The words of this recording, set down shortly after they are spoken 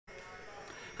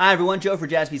Hi everyone, Joe for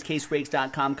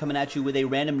jaspyscasebreaks.com coming at you with a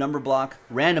random number block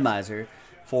randomizer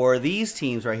for these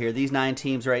teams right here, these 9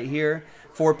 teams right here,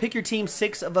 for Pick Your Team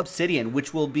 6 of Obsidian,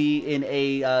 which will be in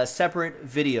a separate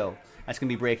video that's going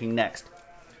to be breaking next.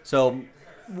 So,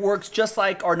 works just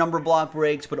like our number block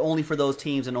breaks, but only for those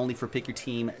teams and only for Pick Your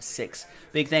Team 6.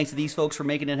 Big thanks to these folks for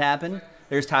making it happen.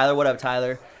 There's Tyler. What up,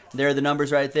 Tyler? There are the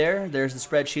numbers right there. There's the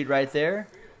spreadsheet right there.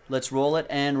 Let's roll it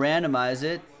and randomize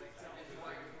it.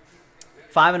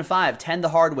 5 and a 5, 10 the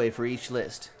hard way for each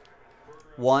list.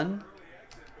 1,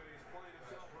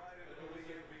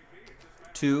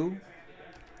 2,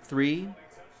 3,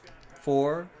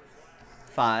 4,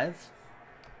 5,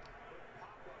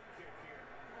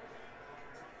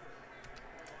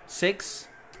 6,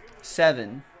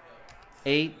 7,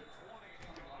 8,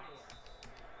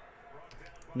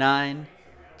 9,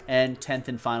 and 10th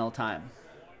and final time.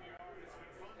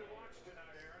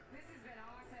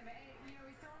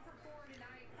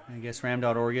 I guess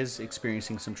Ram.org is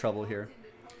experiencing some trouble here.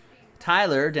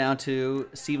 Tyler down to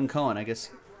Stephen Cohen. I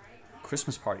guess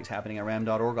Christmas parties happening at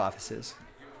Ram.org offices.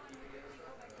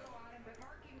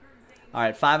 All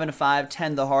right, 5 and a 5,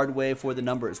 10 the hard way for the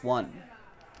numbers. 1,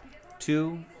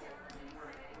 2,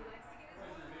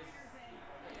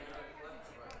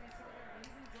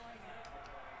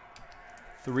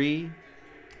 3,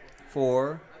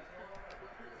 4,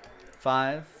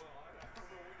 5,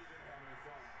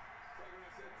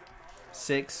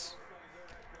 6,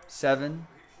 7,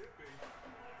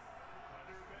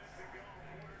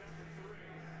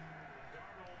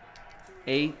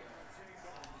 8,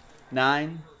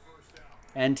 9,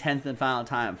 and 10th and final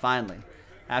time, finally.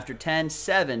 After 10,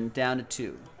 7, down to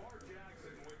 2.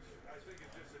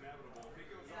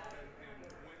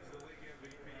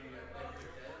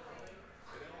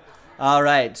 All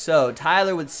right, so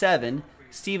Tyler with 7,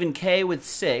 Stephen K with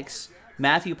 6,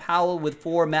 Matthew Powell with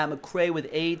 4, Matt McCray with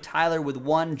 8, Tyler with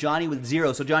 1, Johnny with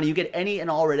 0. So, Johnny, you get any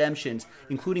and all redemptions,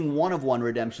 including 1 of 1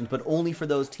 redemptions, but only for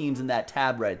those teams in that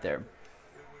tab right there.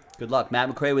 Good luck. Matt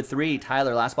McCray with 3,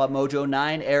 Tyler, Last Spot Mojo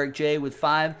 9, Eric J with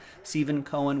 5, Stephen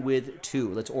Cohen with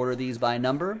 2. Let's order these by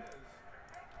number.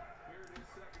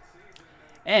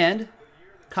 And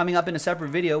coming up in a separate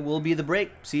video will be the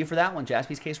break. See you for that one,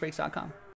 jaspyscasebreaks.com.